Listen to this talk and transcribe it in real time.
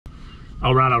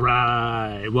All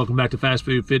right. Welcome back to Fast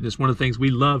Food Fitness. One of the things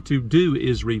we love to do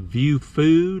is review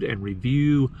food and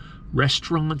review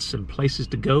restaurants and places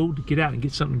to go to get out and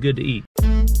get something good to eat.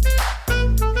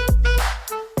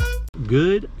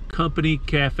 Good Company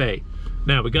Cafe.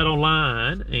 Now, we got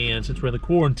online, and since we're in the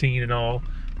quarantine and all,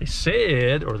 they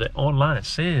said, or that online it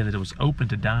said that it was open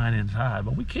to dine inside,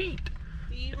 but we can't.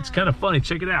 It's kind of funny.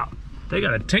 Check it out. They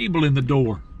got a table in the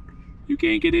door. You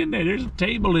can't get in there. There's a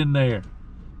table in there.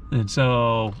 And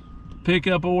so, pick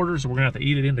up orders. We're gonna have to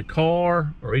eat it in the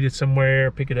car or eat it somewhere,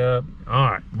 pick it up.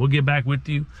 All right, we'll get back with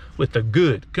you with the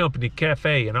Good Company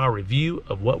Cafe and our review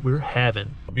of what we're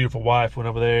having. My beautiful wife went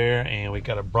over there and we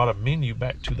brought a menu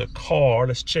back to the car.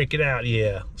 Let's check it out,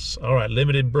 yeah. All right,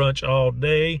 limited brunch all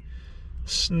day.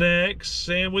 Snacks,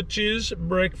 sandwiches,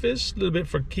 breakfast, a little bit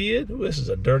for kid. Ooh, this is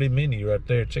a dirty menu right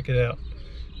there, check it out.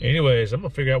 Anyways, I'm gonna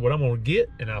figure out what I'm gonna get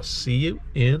and I'll see you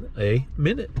in a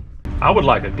minute. I would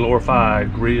like a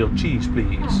glorified grilled cheese,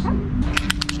 please.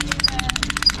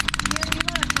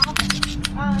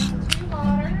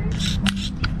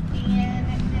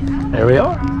 There we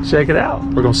are. Check it out.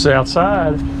 We're gonna sit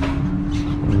outside.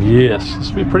 Yes, this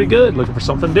will be pretty good. Looking for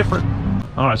something different.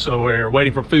 All right, so we're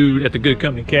waiting for food at the Good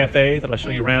Company Cafe. Thought I'd show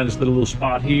you around this little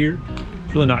spot here.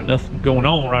 There's really not nothing going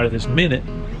on right at this minute.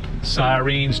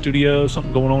 Siren Studio,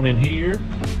 something going on in here.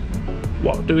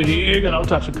 Walk through here, got all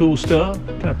types of cool stuff.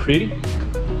 Kind of pretty.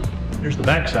 There's the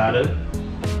back side of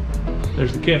it.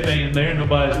 There's the cafe in there.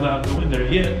 Nobody's allowed to go in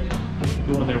there yet.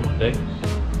 Go in there one day.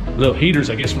 Little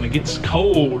heaters, I guess when it gets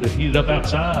cold and heat it up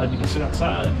outside, you can sit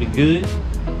outside. It'd be good.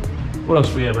 What else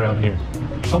do we have around here?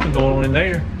 Something going on in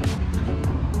there.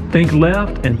 Think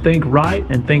left and think right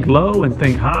and think low and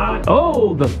think high.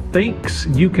 Oh, the thinks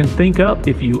you can think up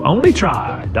if you only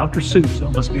try. Dr. Seuss.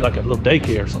 That must be like a little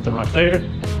daycare or something right there.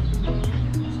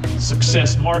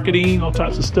 Success marketing, all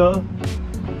types of stuff.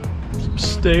 Some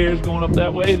stairs going up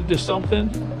that way to do something.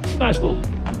 Nice little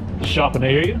shopping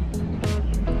area.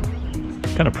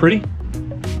 Kind of pretty.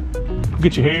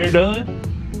 Get your hair done.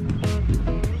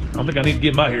 I don't think I need to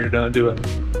get my hair done, do I?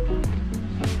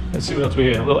 Let's see what else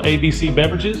we have. Little ABC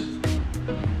beverages.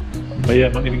 But yeah,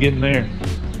 might need to get in there.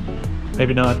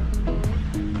 Maybe not.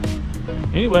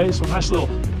 Anyway, so nice little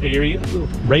area. Little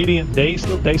Radiant Days,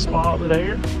 little day spa over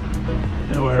there.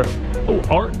 And we're,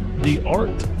 the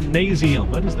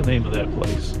Artnasium. That is the name of that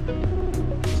place.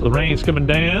 So the rain's coming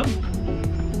down.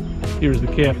 Here's the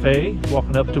cafe.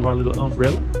 Walking up to our little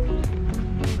umbrella.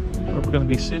 Where we're going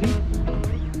to be sitting.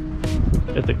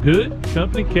 At the Good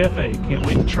Company Cafe. Can't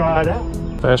wait to try it out.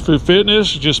 Fast Food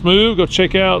Fitness, just move. Go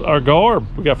check out our garb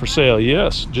we got for sale.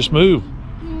 Yes, just move.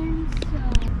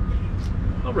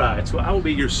 All right, so I will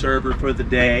be your server for the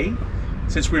day.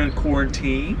 Since we're in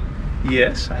quarantine,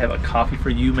 yes, I have a coffee for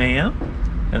you, ma'am.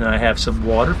 And I have some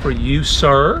water for you,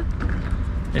 sir.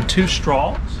 And 2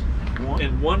 straws.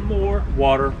 And 1 more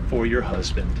water for your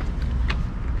husband.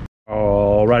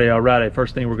 Alrighty.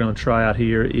 First thing we're gonna try out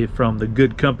here from the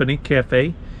Good Company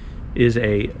Cafe is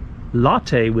a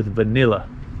latte with vanilla.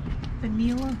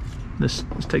 Vanilla? Let's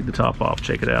take the top off,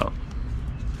 check it out.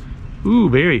 Ooh,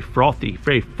 very frothy,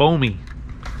 very foamy.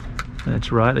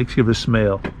 That's right, let's give it a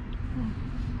smell.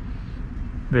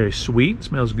 Very sweet,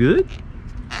 smells good.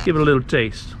 Give it a little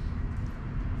taste.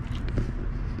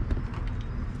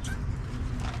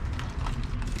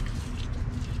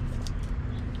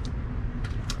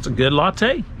 It's a good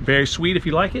latte, very sweet if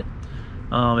you like it.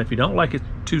 If you don't like it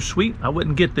too sweet, I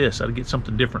wouldn't get this. I'd get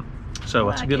something different. So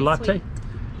it's a good latte. Sweet.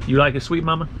 You like it sweet,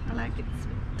 Mama? I like it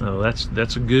sweet. Oh,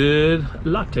 that's a good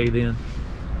latte then.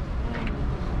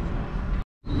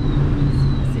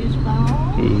 Sausage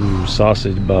balls. Ooh,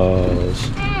 sausage balls.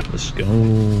 Let's go.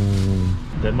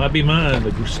 That might be mine,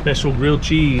 the special grilled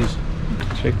cheese.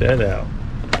 Check that out.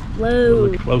 Whoa. We'll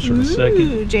look closer in a second.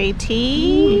 Ooh, JT.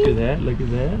 Ooh, look at that, look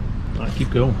at that. All right, keep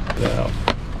going. Wow.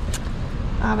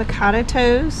 Avocado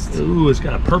toast. Ooh, it's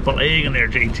got a purple egg in there,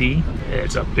 JT.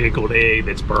 It's a pickled egg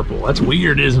that's purple. That's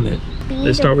weird, isn't it? Beautiful.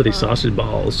 Let's start with these sausage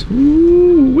balls.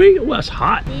 Ooh, wait, oh, that's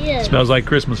hot. Yeah. Smells like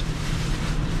Christmas.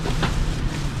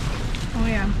 Oh,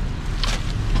 yeah.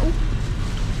 Oh.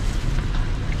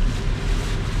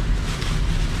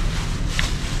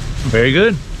 Very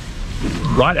good.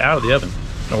 Right out of the oven.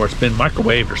 Or it's been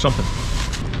microwaved or something.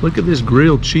 Look at this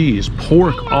grilled cheese.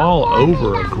 Pork all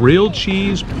over. A grilled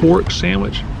cheese pork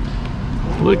sandwich.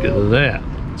 Look at that.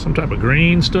 Some type of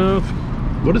green stuff.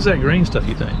 What is that green stuff,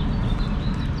 you think?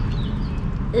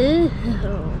 Ew.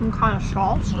 Some kind of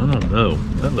sauce? I don't know.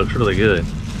 That looks really good.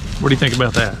 What do you think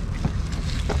about that?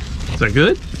 Is that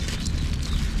good?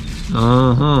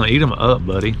 Eat them up,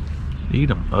 buddy. Eat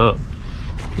them up.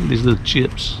 Look at these little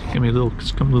chips. Give me little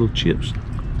chips.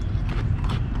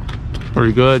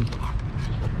 Pretty good.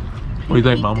 What do you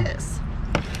think, Mama? This.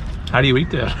 How do you eat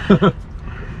that?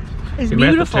 It's You may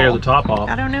have to beautiful. tear the top off.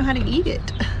 I don't know how to eat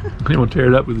it. You want to tear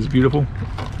it up because it's beautiful?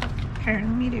 Here,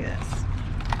 let me do this.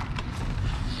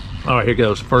 All right, here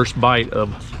goes. First bite of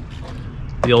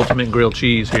the ultimate grilled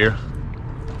cheese here.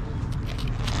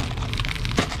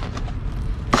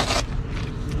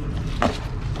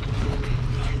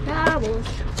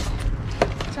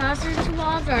 Sausage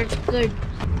balls are good.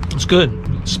 It's good.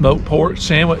 Smoked pork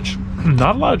sandwich.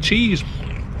 Not a lot of cheese.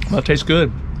 That tastes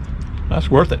good. That's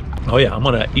worth it. Oh yeah, I'm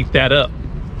gonna eat that up.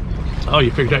 Oh,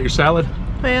 you figured out your salad?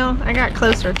 Well, I got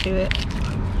closer to it.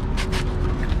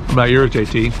 What about yours,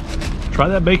 JT? Try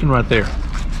that bacon right there.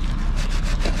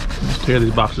 Let's tear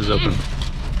these boxes open.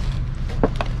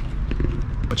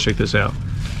 Let's check this out.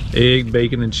 Egg,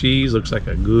 bacon, and cheese. Looks like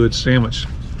a good sandwich.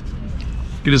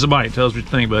 Give us a bite. Tell us what you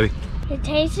think, buddy. It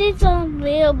tastes a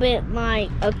little bit like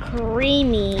a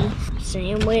creamy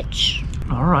sandwich.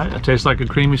 All right, it tastes like a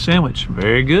creamy sandwich.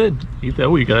 Very good. Eat that.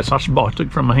 Oh, you got a sausage ball I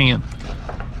took from my hand.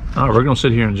 All right, we're gonna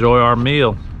sit here and enjoy our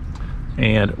meal,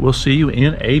 and we'll see you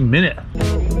in a minute.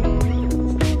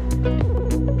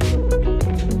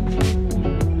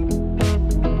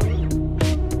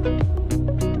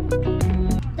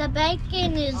 The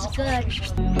bacon is good.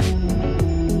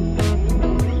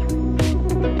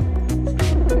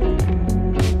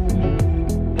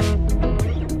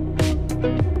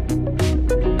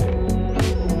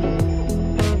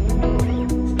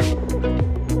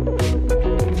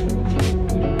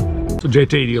 So JT,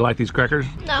 do you like these crackers?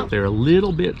 No. They're a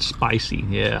little bit spicy.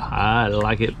 Yeah, I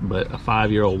like it, but a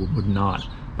 5-year-old would not.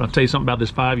 But I'll tell you something about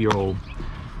this 5-year-old.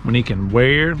 When he can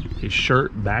wear his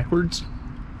shirt backwards,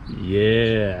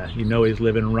 yeah, you know he's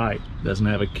living right. Doesn't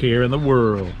have a care in the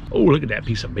world. Oh, look at that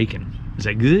piece of bacon. Is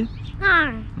that good?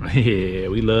 Huh. Yeah,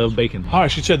 we love bacon. All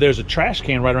right, she said there's a trash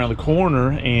can right around the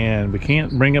corner, and we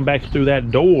can't bring them back through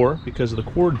that door because of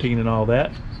the quarantine and all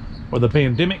that, or the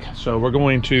pandemic. So we're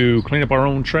going to clean up our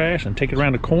own trash and take it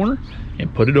around the corner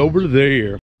and put it over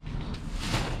there.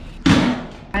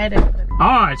 All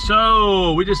right,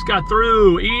 so we just got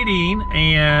through eating,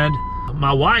 and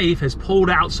my wife has pulled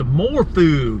out some more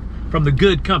food from the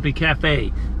Good Company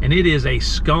Cafe, and it is a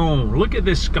scone. Look at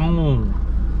this scone.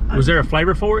 Was there a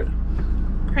flavor for it?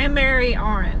 Cranberry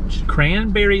orange.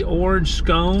 Cranberry orange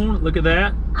scone. Look at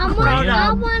that. I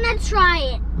wanna try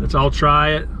it. Let's all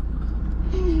try it.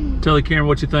 Tell the camera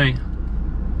what you think.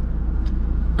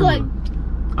 Good.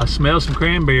 I smell some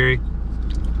cranberry.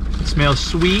 It smells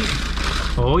sweet.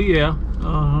 Oh yeah.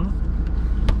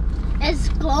 It's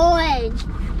good.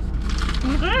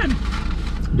 Good.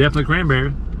 Definitely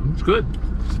cranberry. It's good.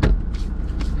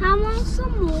 I want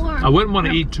some more. I wouldn't want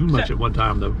to eat too much at one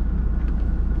time though.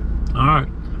 All right.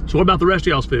 So what about the rest of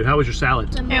y'all's food? How was your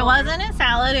salad? It wasn't a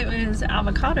salad, it was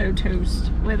avocado toast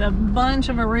with a bunch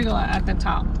of arugula at the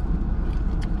top.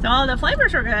 So the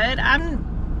flavors are good.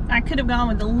 I could have gone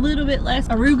with a little bit less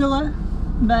arugula,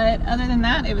 but other than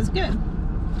that, it was good.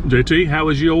 JT, how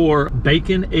was your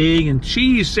bacon, egg, and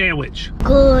cheese sandwich?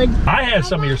 Good. I had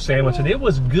some of your sandwich and it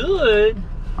was good.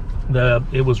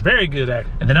 It was very good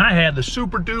actually. And then I had the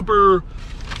super duper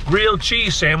grilled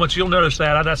cheese sandwich. You'll notice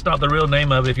that that's not the real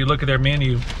name of it. If you look at their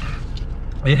menu,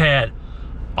 it had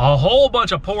a whole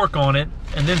bunch of pork on it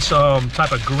and then some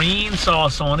type of green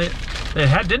sauce on it.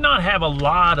 It did not have a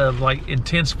lot of like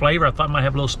intense flavor. I thought it might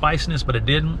have a little spiciness, but it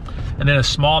didn't. And then a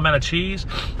small amount of cheese.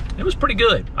 It was pretty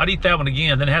good. I'd eat that one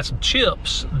again. Then it had some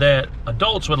chips that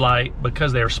adults would like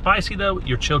because they're spicy though.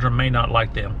 Your children may not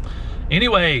like them.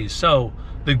 Anyways, so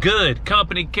the Good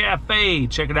Company Cafe,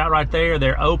 check it out right there.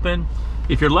 They're open.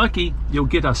 If you're lucky, you'll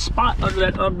get a spot under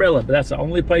that umbrella, but that's the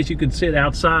only place you can sit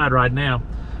outside right now.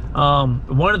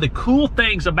 One of the cool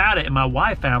things about it, and my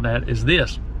wife found that, is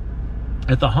this.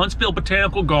 At the Huntsville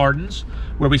Botanical Gardens,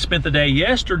 where we spent the day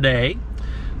yesterday,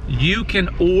 you can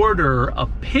order a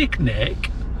picnic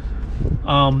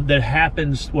that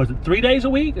happens, was it 3 days a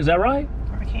week? Is that right?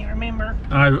 I can't remember.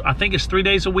 I think it's 3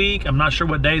 days a week. I'm not sure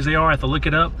what days they are. I have to look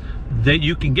it up. That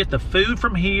you can get the food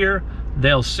from here.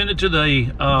 They'll send it to the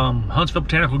Huntsville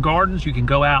Botanical Gardens. You can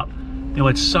go out, you know,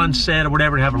 at sunset or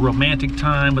whatever to have a romantic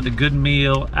time with a good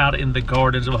meal out in the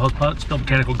gardens of Huntsville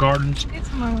Botanical Gardens.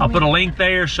 I'll put a link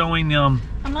there showing I'm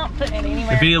not putting it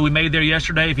anywhere. the video we made there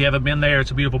yesterday. If you haven't been there,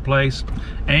 it's a beautiful place.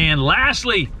 And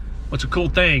lastly, what's a cool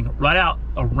thing? Right out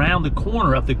around the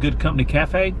corner of the Good Company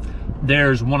Cafe,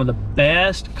 there's one of the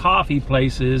best coffee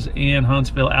places in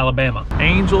Huntsville, Alabama.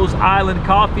 Angels Island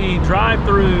Coffee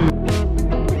drive-thru.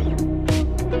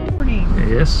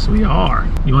 Yes, we are.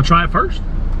 You want to try it first?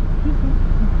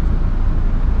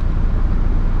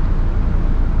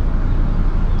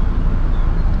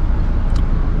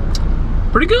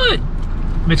 pretty good.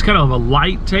 I mean, it's kind of a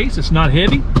light taste. It's not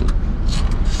heavy.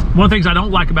 One of the things I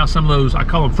don't like about some of those, I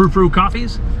call them frou-frou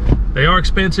coffees. They are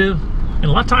expensive. And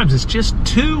a lot of times it's just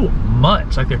too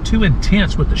much. Like they're too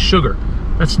intense with the sugar.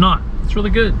 That's not. It's really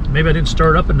good. Maybe I didn't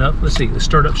stir it up enough. Let's see. Let's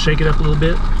stir it up, shake it up a little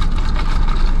bit.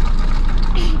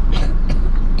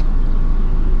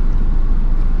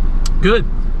 Good.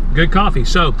 Good coffee.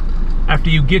 So after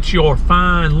you get your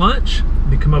fine lunch,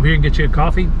 you come over here and get you a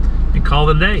coffee and call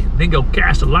it a day. Then go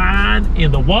cast a line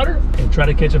in the water and try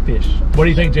to catch a fish. What do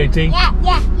you think, JT?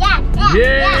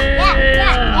 Yeah.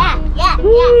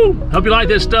 Woo! Hope you like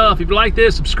this stuff. If you like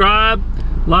this, subscribe,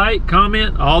 like,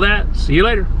 comment, all that. See you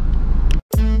later.